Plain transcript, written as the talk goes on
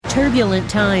Turbulent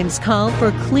times call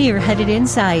for clear-headed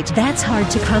insight. That's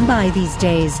hard to come by these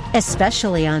days,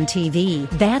 especially on TV.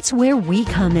 That's where we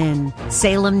come in.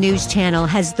 Salem News Channel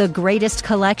has the greatest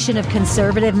collection of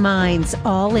conservative minds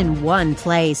all in one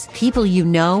place. People you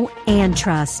know and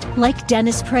trust, like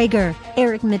Dennis Prager,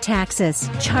 Eric Metaxas,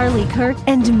 Charlie Kirk,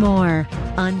 and more.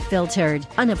 Unfiltered,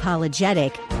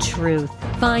 unapologetic truth.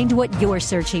 Find what you're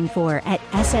searching for at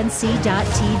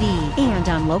snc.tv and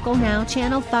on Local Now,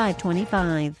 Channel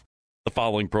 525. The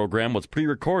following program was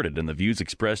pre-recorded, and the views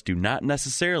expressed do not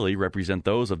necessarily represent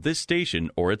those of this station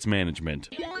or its management.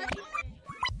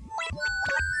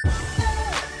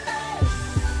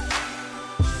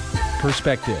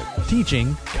 Perspective,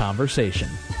 teaching, conversation.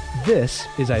 This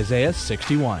is Isaiah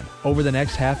 61. Over the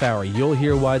next half hour, you'll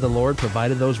hear why the Lord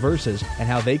provided those verses and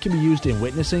how they can be used in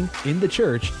witnessing, in the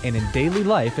church, and in daily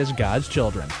life as God's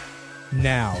children.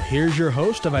 Now, here's your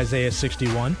host of Isaiah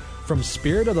 61, from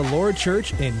Spirit of the Lord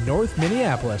Church in North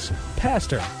Minneapolis,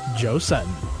 Pastor Joe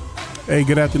Sutton. Hey,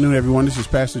 good afternoon, everyone. This is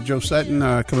Pastor Joe Sutton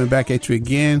coming back at you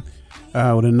again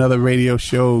with another radio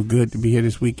show. Good to be here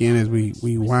this weekend as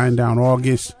we wind down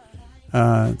August.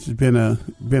 It's been a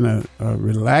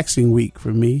relaxing week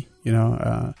for me.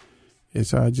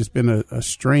 It's just been a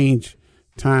strange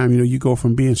time. You go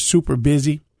from being super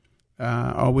busy,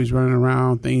 always running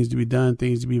around, things to be done,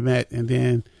 things to be met, and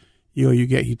then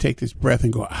you take this breath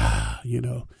and go,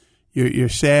 you're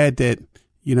sad that,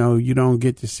 you don't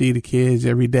get to see the kids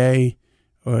every day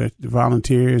or the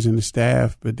volunteers and the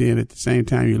staff. But then at the same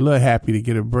time, you're a little happy to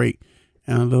get a break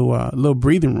and a little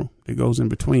breathing room that goes in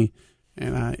between.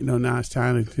 And now it's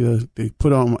time to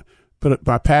put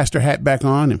my pastor hat back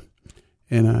on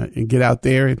and get out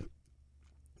there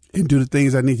and do the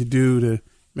things I need to do to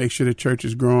make sure the church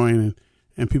is growing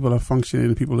and people are functioning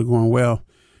and people are going well.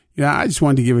 I just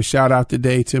wanted to give a shout out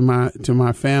today to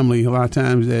my family. A lot of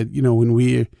times that, when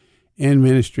we're in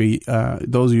ministry,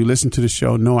 those of you who listen to the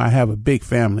show know I have a big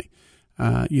family.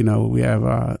 We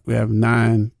have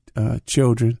 9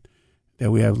 children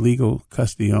that we have legal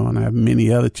custody on. I have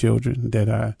many other children that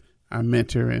I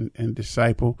mentor and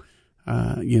disciple.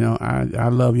 I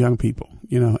love young people,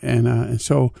 and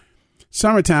so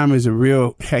summertime is a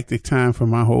real hectic time for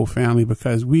my whole family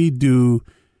because we do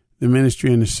the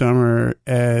ministry in the summer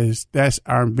that's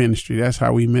our ministry. That's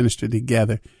how we minister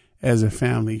together as a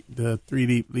family. The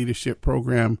 3D leadership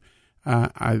program,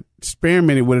 I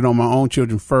experimented with it on my own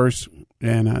children first,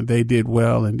 and they did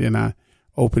well. And then I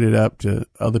opened it up to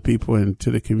other people and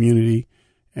to the community.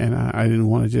 And I didn't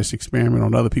want to just experiment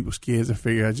on other people's kids. I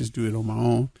figured I'd just do it on my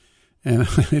own, and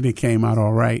it came out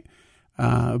all right.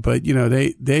 But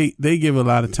they give a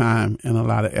lot of time and a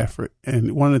lot of effort.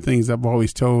 And one of the things I've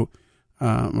always told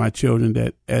my children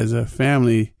that as a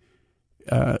family,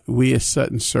 we as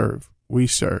Sutton serve. We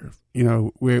serve.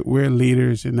 We're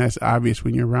leaders, and that's obvious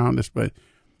when you're around us. But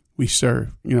we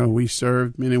serve. We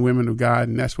serve men and women of God,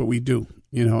 and that's what we do.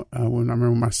 When I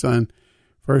remember my son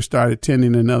first started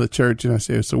attending another church, and I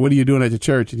said, "So what are you doing at the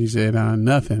church?" And he said,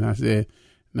 "Nothing." I said,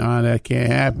 "No, that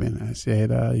can't happen." I said,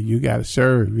 "You got to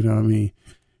serve." You know what I mean?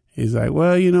 He's like,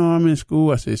 "Well, I'm in school."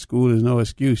 I said, "School is no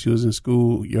excuse. You was in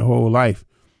school your whole life."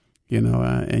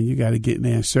 And you got to get in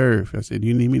there and serve. I said, "Do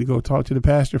you need me to go talk to the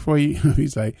pastor for you?"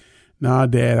 He's like, "No,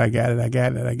 Dad, I got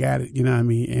it. You know what I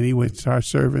mean?" And he went and started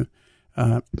serving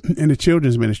in the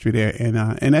children's ministry there.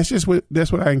 And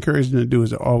that's what I encourage them to do,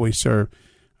 is to always serve.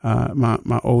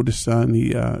 My oldest son,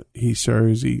 he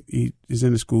serves. He is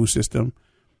in the school system.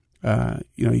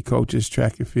 He coaches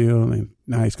track and field, and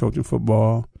now he's coaching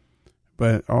football.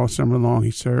 But all summer long,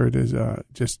 he served as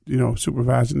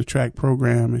supervising the track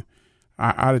program and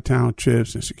out of town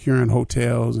trips and securing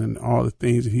hotels and all the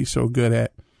things that he's so good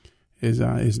at. His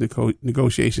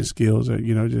negotiation skills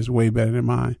are just way better than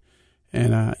mine.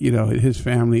 And his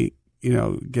family,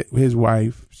 his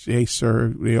wife,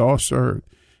 they all served.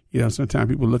 Sometimes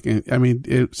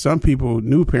people some people,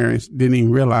 new parents, didn't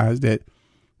even realize that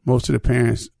most of the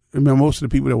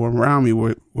people that were around me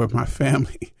were my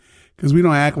family, because we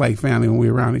don't act like family when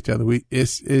we're around each other.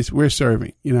 We're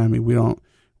serving.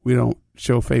 We don't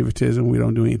show favoritism. We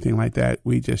don't do anything like that.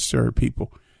 We just serve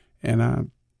people. And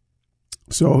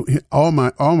so all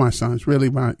my sons, really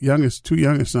my two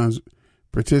youngest sons,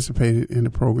 participated in the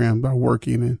program by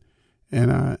working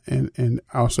and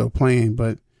also playing.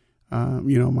 But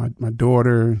my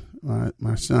daughter,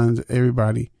 my sons,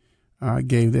 everybody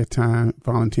gave their time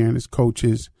volunteering as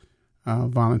coaches,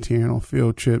 volunteering on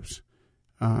field trips,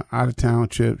 out of town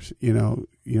trips.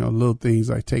 Little things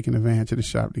like taking a van to the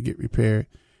shop to get repaired.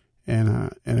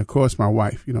 And of course, my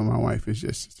wife. My wife is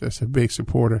just a big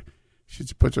supporter. She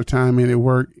puts her time in at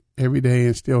work every day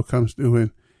and still comes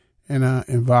through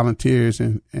and volunteers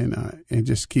and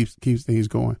just keeps things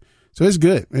going. So it's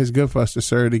good. It's good for us to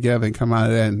serve together and come out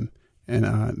of that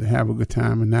and to have a good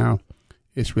time. And now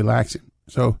it's relaxing.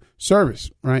 So service,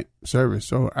 right? Service.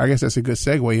 So I guess that's a good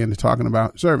segue into talking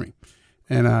about serving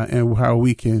and how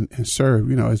we can serve.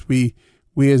 You know, as we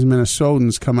as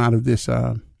Minnesotans come out of this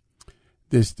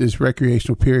this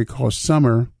recreational period called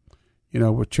summer, you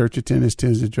know, where church attendance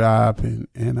tends to drop and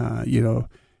you know,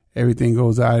 everything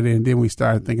goes out of there. And then we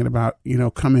started thinking about, you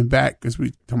know, coming back, because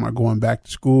we talking about going back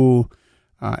to school.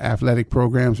 Athletic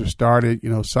programs have started, you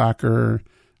know, soccer,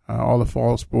 all the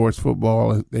fall sports,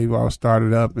 football, they've all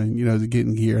started up and, you know, they're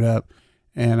getting geared up.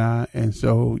 And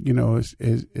so, you know,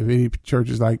 if any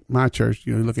churches like my church,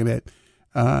 you know, looking at,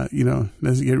 you know,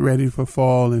 let's get ready for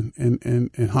fall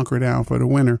and hunker down for the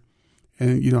winter.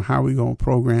 And, you know, how we going to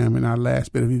program in our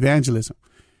last bit of evangelism.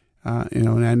 You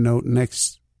know, and I know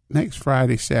next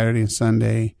Friday, Saturday, and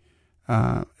Sunday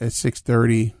at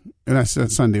 6:30, and I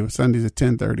said Sunday, but Sunday's at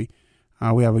 10:30.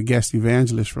 We have a guest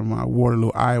evangelist from Waterloo,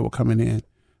 Iowa coming in.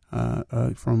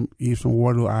 He's from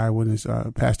Waterloo, Iowa, and it's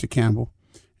Pastor Campbell.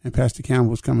 And Pastor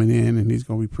Campbell's coming in, and he's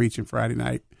going to be preaching Friday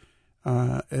night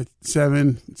at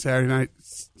 7, Saturday night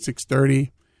 6:30,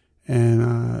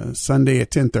 and Sunday at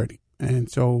 10:30.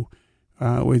 And so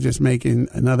we're just making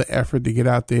another effort to get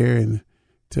out there and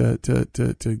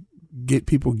to get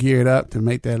people geared up to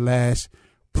make that last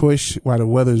push while the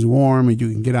weather's warm and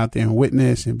you can get out there and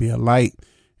witness and be a light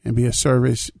and be a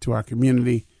service to our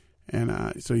community. And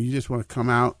so you just want to come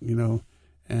out, you know,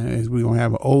 as we're going to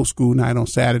have an old school night on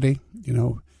Saturday. You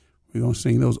know, we're going to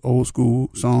sing those old school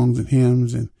songs and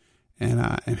hymns and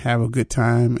have a good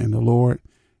time in the Lord.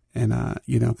 And,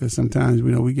 you know, because sometimes,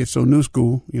 you know, we get so new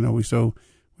school, you know, we're so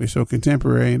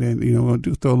contemporary, and, you know,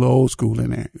 we'll throw a little old school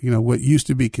in there, you know, what used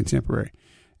to be contemporary,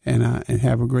 and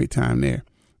have a great time there.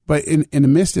 But in the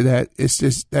midst of that, it's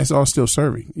just, that's all still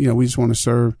serving. You know, we just want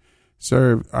to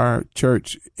serve our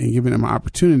church and giving them an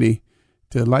opportunity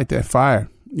to light that fire,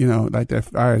 you know, light that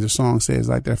fire, as the song says,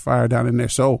 light that fire down in their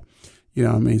soul, you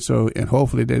know what I mean? So, and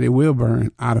hopefully that it will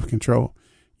burn out of control,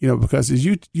 you know, because as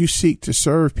you seek to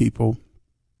serve people,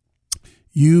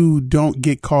 you don't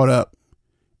get caught up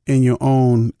in your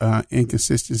own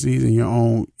inconsistencies and your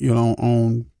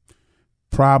own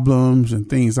problems and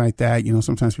things like that. You know,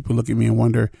 sometimes people look at me and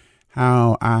wonder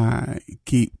how I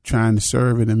keep trying to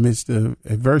serve in the midst of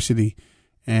adversity.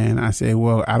 And I say,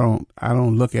 well, I don't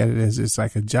look at it as it's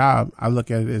like a job. I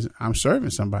look at it as I'm serving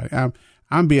somebody.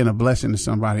 I'm being a blessing to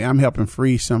somebody. I'm helping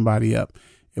free somebody up.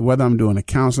 Whether I'm doing a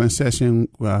counseling session,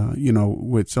 you know,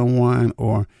 with someone,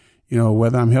 or, you know,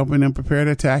 whether I'm helping them prepare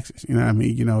their taxes, you know what I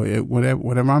mean? You know,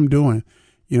 whatever I'm doing,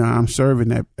 you know, I'm serving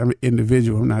that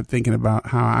individual. I'm not thinking about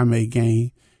how I may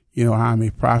gain, you know, how I may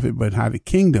profit, but how the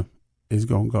kingdom is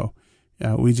going to go.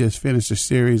 We just finished a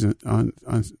series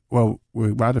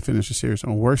we're about to finish a series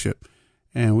on worship,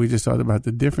 and we just talked about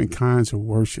the different kinds of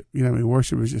worship. You know what I mean?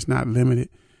 Worship is just not limited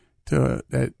to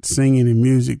that singing and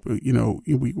music, but, you know,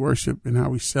 we worship in how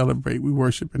we celebrate. We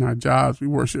worship in our jobs. We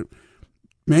worship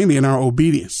mainly in our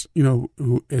obedience. You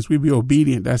know, as we be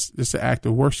obedient, that's an act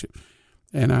of worship.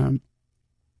 And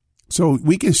so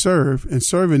we can serve, and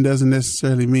serving doesn't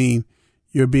necessarily mean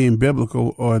you're being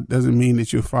biblical, or it doesn't mean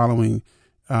that you're following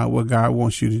what God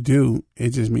wants you to do.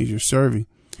 It just means you're serving.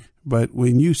 But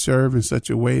when you serve in such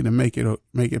a way to make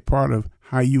it part of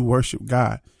how you worship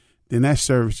God, then that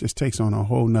service just takes on a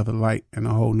whole nother light and a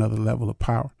whole nother level of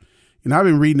power. And I've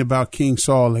been reading about King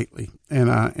Saul lately, and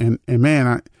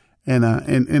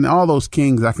all those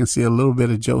kings, I can see a little bit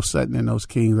of Joe Sutton in those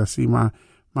kings. I see my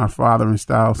father in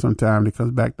style sometimes. It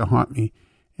comes back to haunt me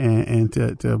and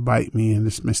to bite me, and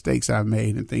the mistakes I've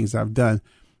made and things I've done.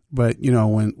 But, you know,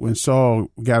 when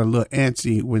Saul got a little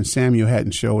antsy when Samuel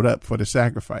hadn't showed up for the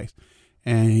sacrifice,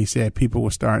 and he said people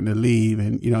were starting to leave,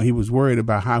 and, you know, he was worried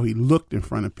about how he looked in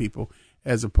front of people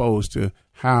as opposed to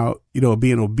how, you know,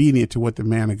 being obedient to what the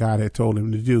man of God had told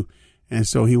him to do. And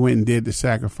so he went and did the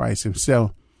sacrifice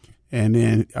himself. And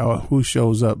then who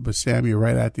shows up but Samuel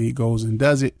right after he goes and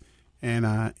does it. And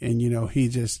you know, he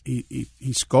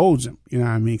scolds him, you know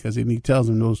what I mean? Because he tells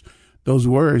him those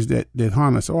words that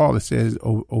haunt us all. It says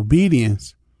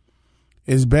obedience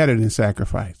is better than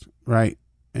sacrifice, right?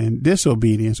 And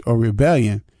disobedience or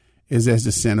rebellion is as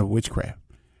the sin of witchcraft.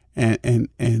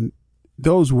 And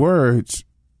those words,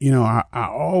 you know, I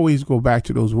always go back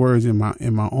to those words in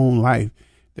my own life,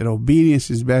 that obedience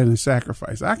is better than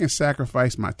sacrifice. I can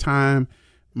sacrifice my time,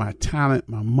 my talent,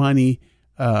 my money,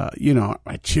 you know,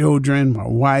 my children, my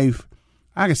wife.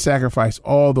 I can sacrifice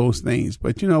all those things.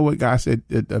 But you know what God said?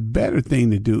 The better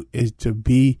thing to do is to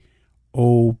be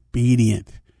obedient.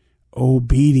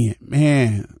 Obedient,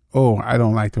 man. Oh, I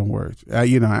don't like them words.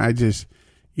 I just,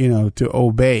 to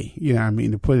obey,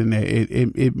 to put in there,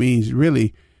 it means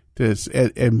really to,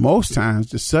 at most times,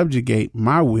 to subjugate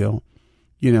my will,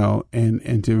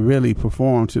 and to really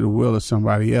perform to the will of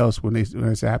somebody else when they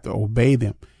say I have to obey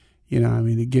them,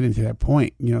 to get into that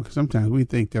point, because sometimes we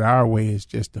think that our way is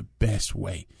just the best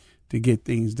way to get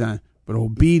things done, but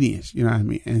obedience,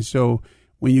 And so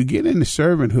when you get into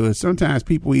servanthood, sometimes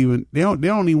people they don't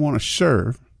even want to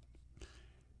serve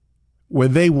where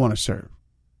they want to serve,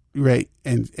 right?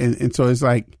 And so it's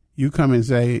like you come and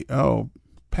say, "Oh,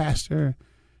 Pastor,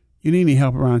 you need any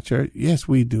help around church?" "Yes,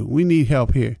 we do. We need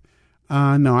help here."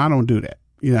 "No, I don't do that."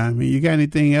 You got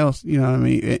anything else?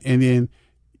 And then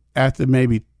after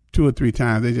maybe 2 or 3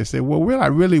 times, they just say, "Well, what I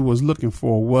really was looking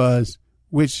for was,"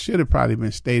 which should have probably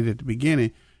been stated at the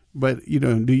beginning, but,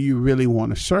 do you really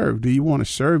want to serve? Do you want to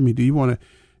serve me? Do you want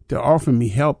to offer me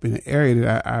help in an area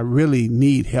that I really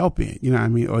need help in?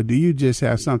 Or do you just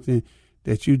have something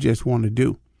that you just want to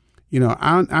do?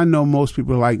 I know most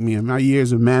people like me in my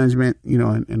years of management,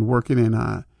 and working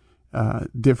in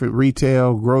different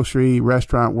retail, grocery,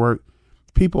 restaurant work.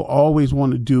 People always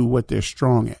want to do what they're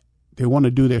strong at. They want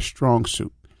to do their strong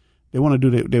suit. They want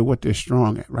to do what they're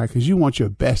strong at, right? Because you want your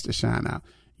best to shine out.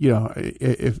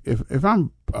 If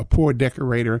I'm a poor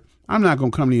decorator, I'm not going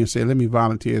to come to you and say, "Let me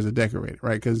volunteer as a decorator,"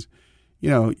 right? Because,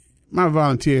 my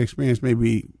volunteer experience may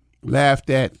be laughed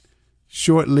at,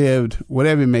 short-lived,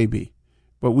 whatever it may be.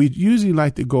 But we usually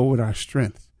like to go with our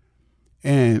strength.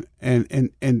 And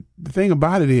the thing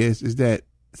about it is that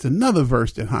it's another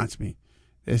verse that haunts me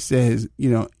that says,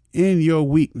 in your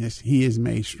weakness, he is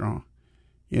made strong.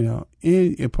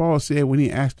 And Paul said when he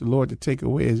asked the Lord to take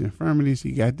away his infirmities,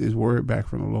 he got this word back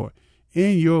from the Lord.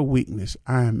 In your weakness,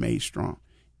 I am made strong.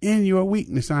 In your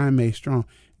weakness, I am made strong.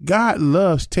 God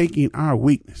loves taking our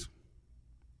weakness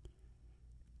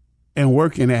and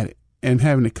working at it and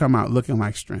having to come out looking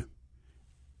like strength.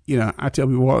 I tell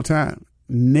people all the time,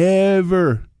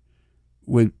 never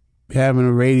would having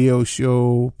a radio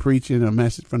show, preaching a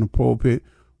message from the pulpit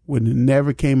would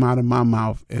never came out of my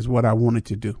mouth as what I wanted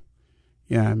to do.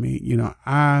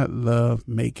 I love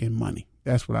making money.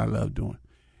 That's what I love doing.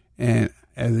 And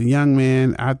as a young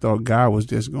man, I thought God was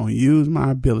just going to use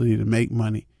my ability to make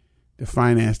money to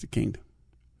finance the kingdom.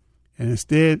 And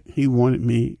instead, he wanted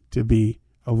me to be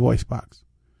a voice box.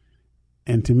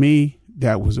 And to me,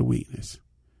 that was a weakness.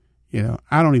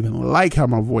 I don't even like how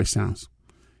my voice sounds,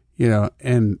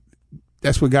 and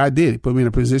that's what God did. He put me in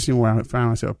a position where I found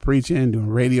myself preaching, doing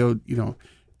radio,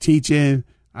 teaching,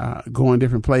 going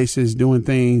different places, doing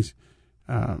things,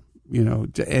 and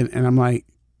I'm like,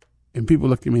 and people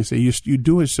look at me and say, you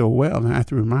do it so well. And I have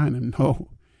to remind them, no,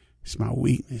 it's my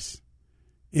weakness.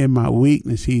 In my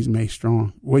weakness, he's made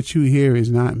strong. What you hear is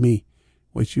not me.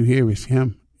 What you hear is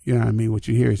him. What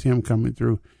you hear is him coming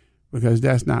through, because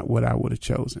that's not what I would have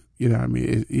chosen.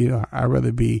 I'd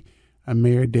rather be a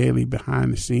Mayor Daley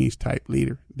behind the scenes type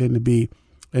leader than to be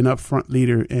an upfront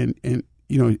leader and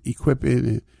equipping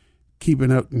and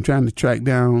keeping up and trying to track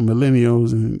down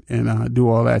millennials and do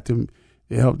all that to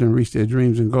help them reach their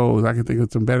dreams and goals. I can think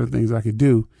of some better things I could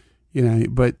do,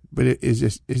 but it's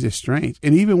just strange.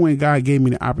 And even when God gave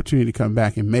me the opportunity to come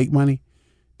back and make money,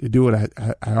 to do what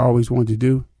I always wanted to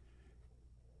do,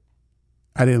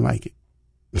 I didn't like it.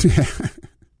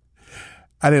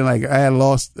 I didn't like it. I had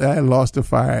lost the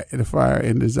fire, and the fire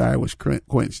and desire was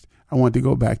quenched. I wanted to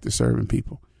go back to serving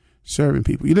people.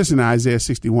 You listen to Isaiah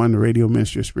 61, the radio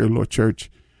ministry of Spirit of the Lord Church.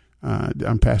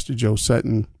 I'm Pastor Joe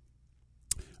Sutton,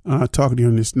 talking to you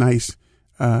on this nice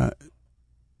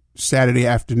Saturday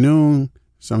afternoon.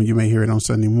 Some of you may hear it on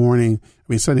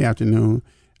Sunday afternoon,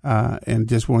 and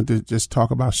just want to just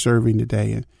talk about serving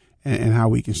today and how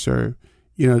we can serve.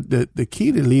 The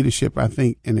key to leadership, I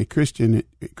think, in a Christian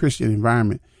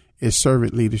environment is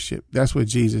servant leadership. That's what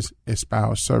Jesus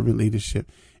espoused, servant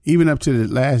leadership. Even up to the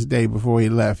last day before he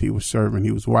left, he was serving.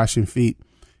 He was washing feet.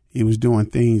 He was doing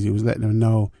things. He was letting them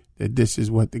know that this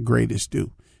is what the greatest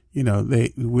do. It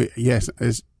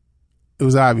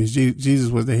was obvious.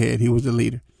 Jesus was the head. He was the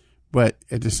leader. But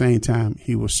at the same time,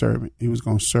 he was serving. He was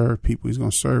going to serve people. He was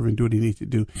going to serve and do what he needed to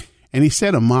do. And he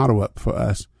set a model up for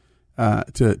us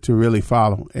to really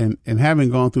follow. And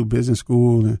having gone through business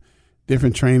school and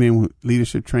different training,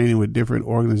 leadership training with different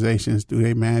organizations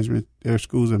through their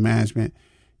schools of management,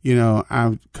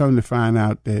 I've come to find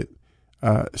out that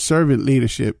servant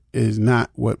leadership is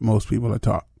not what most people are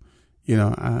taught.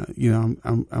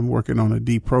 I'm working on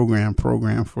a program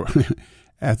for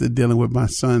after dealing with my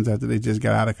sons after they just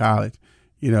got out of college,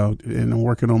 and I'm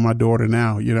working on my daughter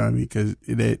now, because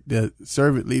the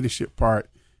servant leadership part,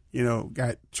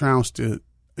 got trounced to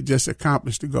just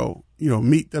accomplish the goal,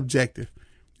 meet the objective.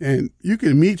 And you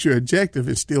can meet your objective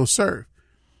and still serve.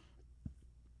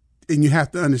 And you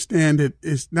have to understand that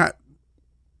it's not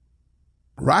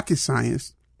rocket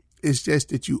science. It's just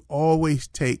that you always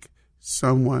take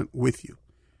someone with you,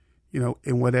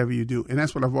 in whatever you do. And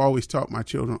that's what I've always taught my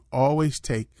children. Always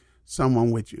take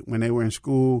someone with you. When they were in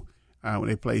school, when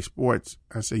they play sports,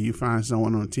 I say you find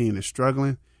someone on the team that's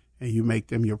struggling and you make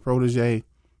them your protege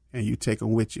and you take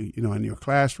them with you. In your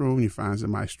classroom, you find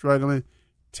somebody struggling,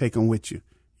 take them with you.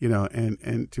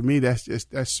 And to me, that's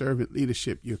servant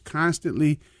leadership. You're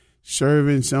constantly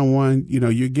serving someone.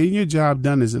 You're getting your job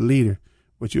done as a leader,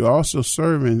 but you're also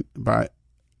serving by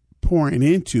pouring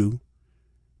into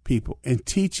people and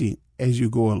teaching as you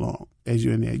go along, as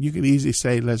you're in there. You can easily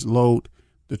say, let's load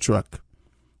the truck,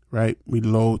 right? We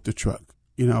load the truck,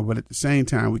 but at the same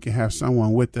time, we can have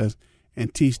someone with us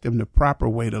and teach them the proper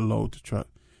way to load the truck.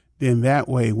 Then that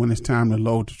way, when it's time to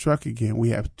load the truck again, we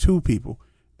have two people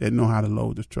that know how to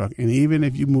load the truck. And even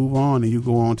if you move on and you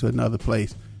go on to another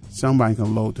place, somebody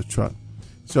can load the truck.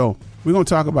 So we're going to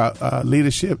talk about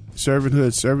leadership,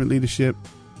 servanthood, servant leadership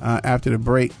after the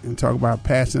break, and talk about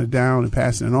passing it down and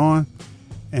passing it on.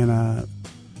 And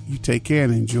you take care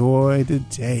and enjoy the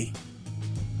day.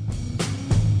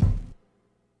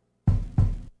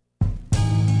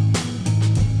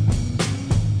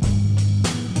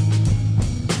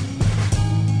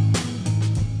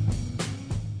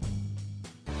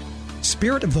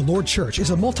 Spirit of the Lord Church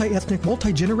is a multi-ethnic,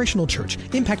 multi-generational church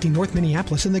impacting North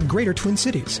Minneapolis and the greater Twin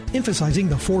Cities, emphasizing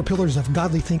the 4 pillars of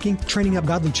godly thinking, training up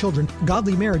godly children,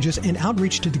 godly marriages, and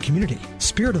outreach to the community.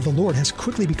 Spirit of the Lord has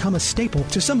quickly become a staple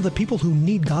to some of the people who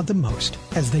need God the most.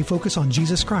 As they focus on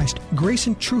Jesus Christ, grace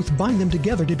and truth bind them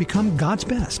together to become God's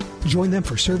best. Join them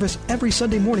for service every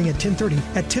Sunday morning at 10:30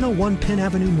 at 1001 Penn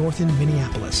Avenue North in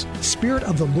Minneapolis. Spirit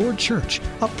of the Lord Church,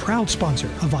 a proud sponsor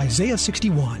of Isaiah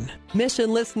 61.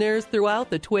 Mission listeners throughout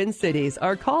the Twin Cities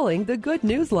are calling the Good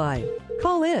News Line.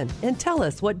 Call in and tell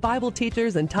us what Bible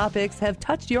teachers and topics have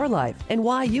touched your life and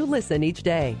why you listen each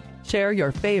day. Share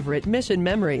your favorite mission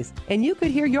memories, and you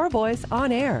could hear your voice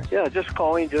on air. Yeah, just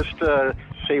calling,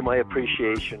 say my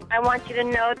appreciation. I want you to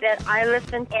know that I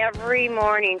listen every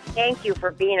morning. Thank you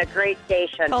for being a great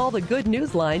station. Call the Good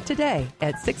News Line today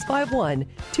at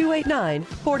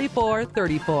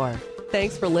 651-289-4434.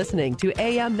 Thanks for listening to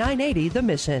AM 980 The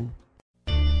Mission.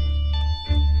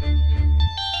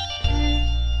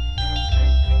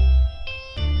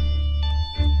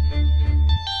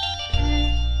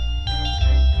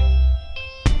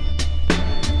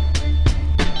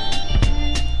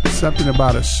 Something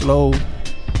about a slow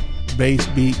bass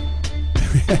beat,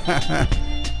 a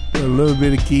little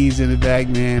bit of keys in the back,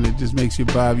 man. It just makes you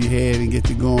bob your head and get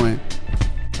you going.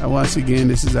 Once again,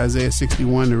 this is Isaiah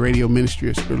 61, the radio ministry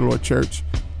of Spirit of the Lord Church.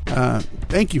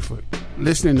 Thank you for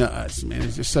listening to us, man.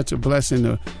 It's just such a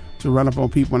blessing to run up on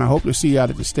people, and I hope to see you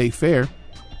out at the State Fair.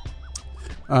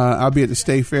 I'll be at the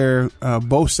State Fair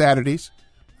both Saturdays,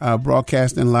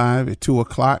 broadcasting live at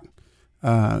 2:00.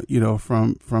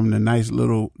 From the nice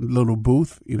little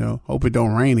booth, hope it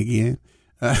don't rain again.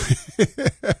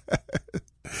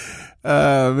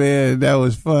 Man, that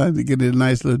was fun to get a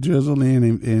nice little drizzle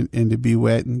in and to be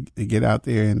wet and to get out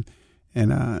there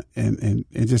and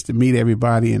just to meet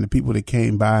everybody and the people that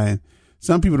came by. And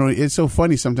some people don't, it's so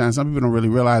funny sometimes, some people don't really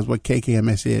realize what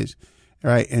KKMS is.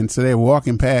 Right. And so they're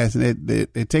walking past and they're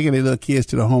taking their little kids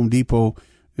to the Home Depot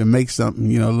to make something,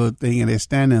 a little thing, and they're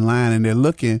standing in line and they're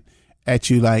looking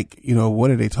at you like, what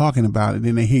are they talking about? And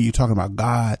then they hear you talking about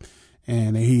God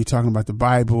and they hear you talking about the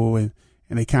Bible and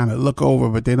they kind of look over,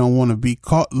 but they don't want to be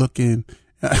caught looking.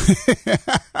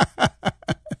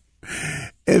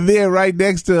 And then right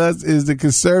next to us is the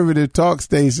conservative talk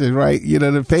station, right?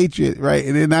 The Patriot, right?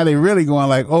 And then now they're really going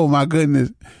like, oh my goodness,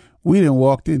 we done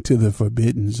walked into the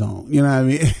forbidden zone. You know what I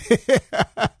mean?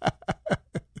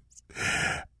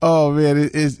 Oh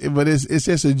man, it's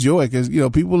just a joy because,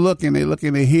 people look and they look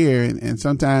and they hear and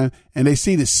sometimes, and they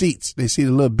see the seats, they see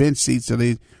the little bench seats. So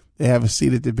they have a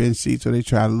seat at the bench seat. So they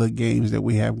try the little games that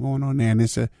we have going on there. And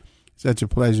it's such a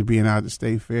pleasure being out at the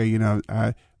State Fair.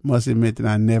 I must admit that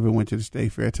I never went to the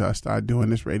State Fair till I started doing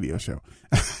this radio show.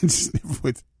 I just never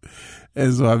went.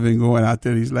 And so I've been going out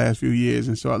there these last few years.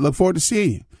 And so I look forward to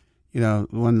seeing you.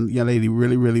 One young lady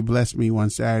really, really blessed me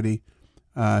one Saturday.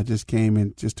 Just came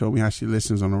and just told me how she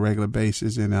listens on a regular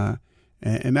basis, and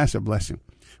that's a blessing.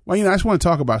 Well, I just want to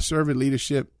talk about servant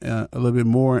leadership a little bit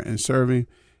more and serving,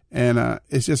 and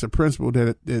it's just a principle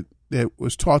that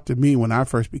was taught to me when I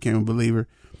first became a believer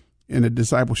in the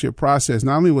discipleship process.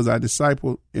 Not only was I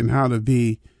discipled in how to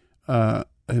be an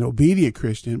obedient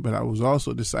Christian, but I was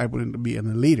also discipled in to be a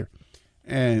leader.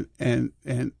 And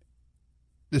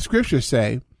the scriptures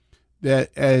say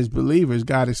that as believers,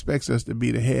 God expects us to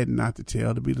be the head and not the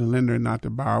tail, to be the lender and not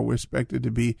the borrower. We're expected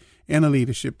to be in a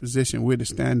leadership position. We're to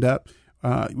stand up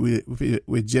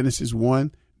with Genesis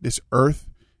 1. This earth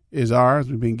is ours.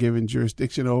 We've been given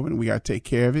jurisdiction over it, and we got to take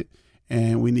care of it.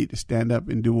 And we need to stand up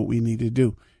and do what we need to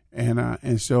do.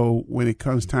 And so when it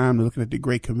comes time to looking at the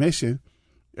Great Commission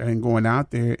and going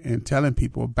out there and telling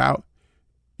people about,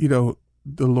 the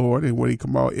Lord and what he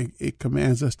it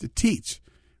commands us to teach.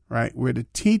 Right? We're to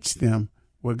teach them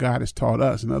what God has taught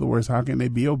us. In other words, how can they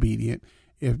be obedient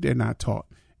if they're not taught?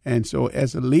 And so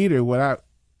as a leader, what I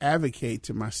advocate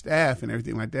to my staff and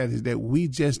everything like that is that we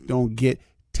just don't get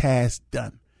tasks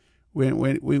done.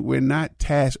 We're not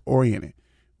task oriented.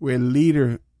 We're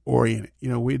leader oriented.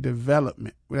 We're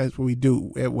development. That's what we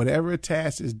do. Whatever a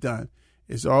task is done,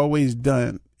 it's always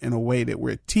done in a way that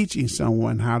we're teaching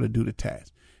someone how to do the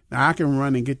task. Now I can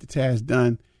run and get the task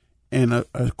done in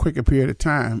a quicker period of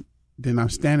time than I'm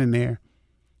standing there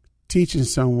teaching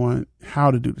someone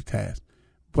how to do the task.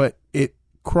 But it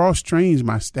cross-trains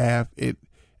my staff. It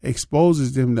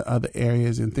exposes them to other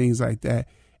areas and things like that.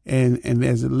 And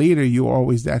as a leader, you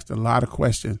always ask a lot of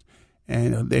questions.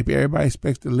 And if everybody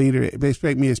expects the leader, they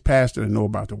expect me as pastor to know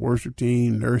about the worship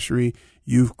team, nursery,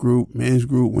 youth group, men's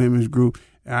group, women's group.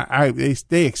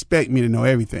 They expect me to know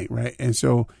everything, right? And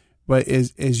so, but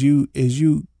as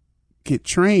you get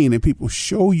trained and people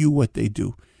show you what they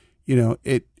do,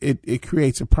 it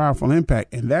creates a powerful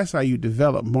impact. And that's how you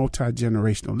develop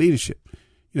multi-generational leadership.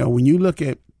 When you look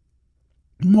at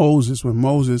Moses, when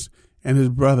Moses and his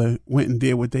brother went and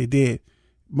did what they did,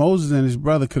 Moses and his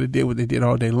brother could have did what they did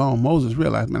all day long. Moses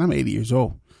realized, man, I'm 80 years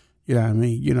old. You know what I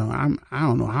mean? I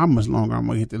don't know how much longer I'm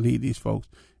going to get to lead these folks.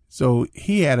 So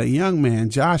he had a young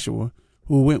man, Joshua,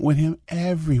 who went with him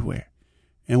everywhere.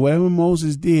 And whatever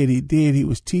Moses did, he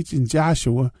was teaching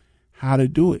Joshua how to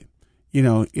do it.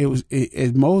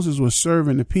 As Moses was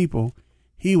serving the people,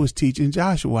 he was teaching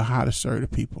Joshua how to serve the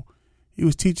people. He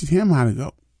was teaching him how to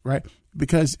go, right?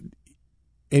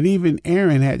 And even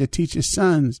Aaron had to teach his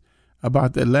sons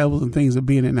about the levels and things of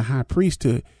being in the high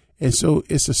priesthood. And so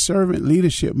it's a servant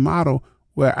leadership model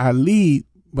where I lead,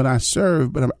 but I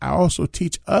serve, but I also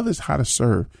teach others how to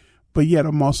serve. But yet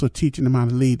I'm also teaching them how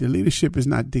to lead. The leadership is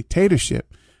not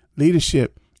dictatorship.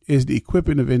 Leadership is the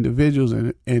equipping of individuals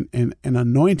and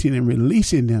anointing and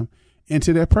releasing them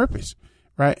into their purpose,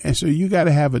 right? And so you got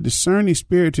to have a discerning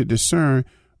spirit to discern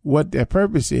what their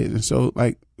purpose is. And so,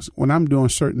 like, when I'm doing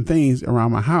certain things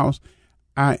around my house,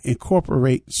 I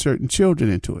incorporate certain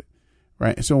children into it,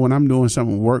 right? And so when I'm doing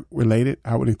something work related,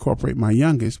 I would incorporate my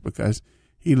youngest because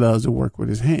he loves to work with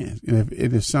his hands. And if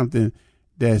it is something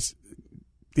that's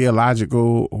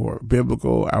theological or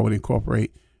biblical, I would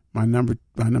incorporate my number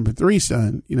 3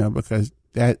 son, because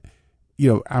that,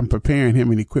 I'm preparing him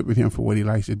and equipping him for what he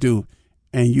likes to do.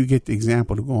 And you get the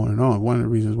example of going on. One of the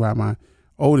reasons why my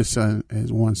oldest son has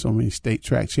won so many state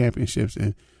track championships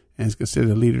and is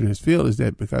considered a leader in his field is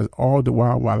that because all the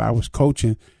while I was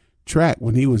coaching track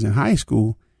when he was in high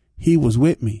school, he was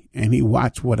with me and he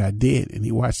watched what I did and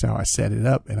he watched how I set it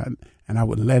up, and I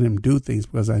would let him do things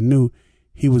because I knew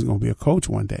he was going to be a coach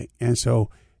one day. And so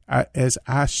as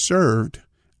I served,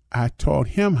 I taught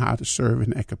him how to serve in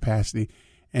that capacity.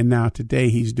 And now today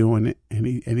he's doing it and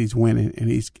he's winning and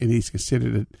he's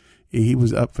considered he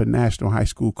was up for National High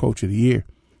School Coach of the Year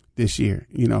this year,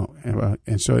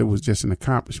 and so it was just an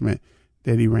accomplishment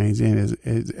that he reigns in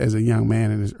as a young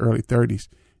man in his early 30s,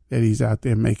 that he's out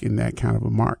there making that kind of a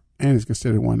mark and is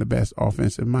considered one of the best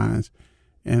offensive minds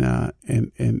and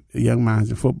young minds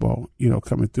in football,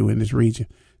 coming through in this region.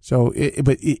 So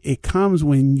it comes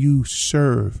when you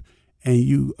serve and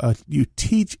you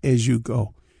teach as you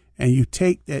go and you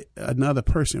take that another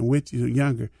person with you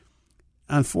younger.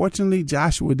 Unfortunately,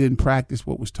 Joshua didn't practice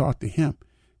what was taught to him.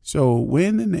 So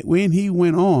when he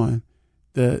went on,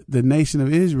 the nation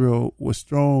of Israel was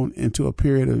thrown into a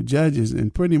period of judges,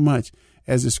 and pretty much,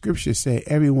 as the scriptures say,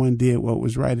 everyone did what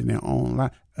was right in their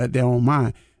own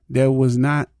mind. There was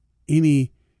not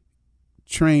any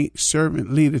trained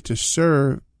servant leader to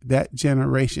serve that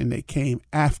generation that came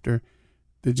after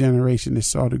the generation that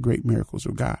saw the great miracles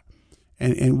of God.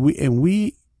 And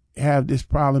we have this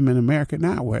problem in America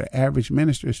now where the average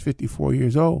minister is 54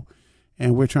 years old.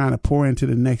 And we're trying to pour into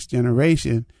the next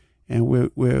generation, and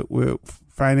we're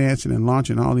financing and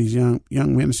launching all these young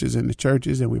ministers in the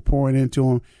churches, and we're pouring into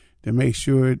them to make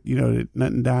sure that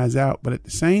nothing dies out. But at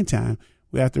the same time,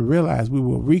 we have to realize we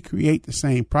will recreate the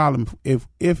same problem if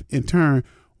in turn,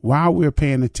 while we're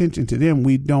paying attention to them,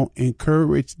 we don't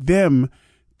encourage them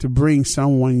to bring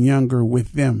someone younger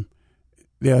with them.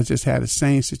 they'll just have the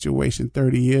same situation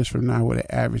 30 years from now where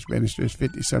the average minister is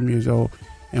 50-some years old,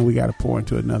 and we got to pour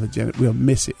into another generation. We'll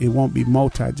miss it. It won't be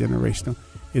multi-generational.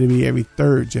 It'll be every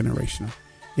third generational.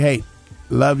 Hey,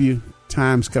 love you.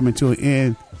 Time's coming to an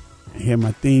end. I hear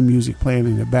my theme music playing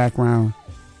in the background.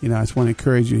 I just want to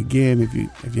encourage you again, if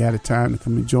you had a time to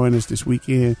come and join us this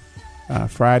weekend,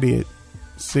 Friday at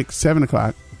 7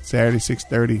 o'clock, Saturday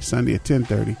 6:30, Sunday at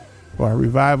 10:30 for our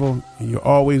revival. And you're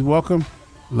always welcome.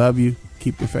 Love you.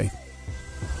 Keep the faith.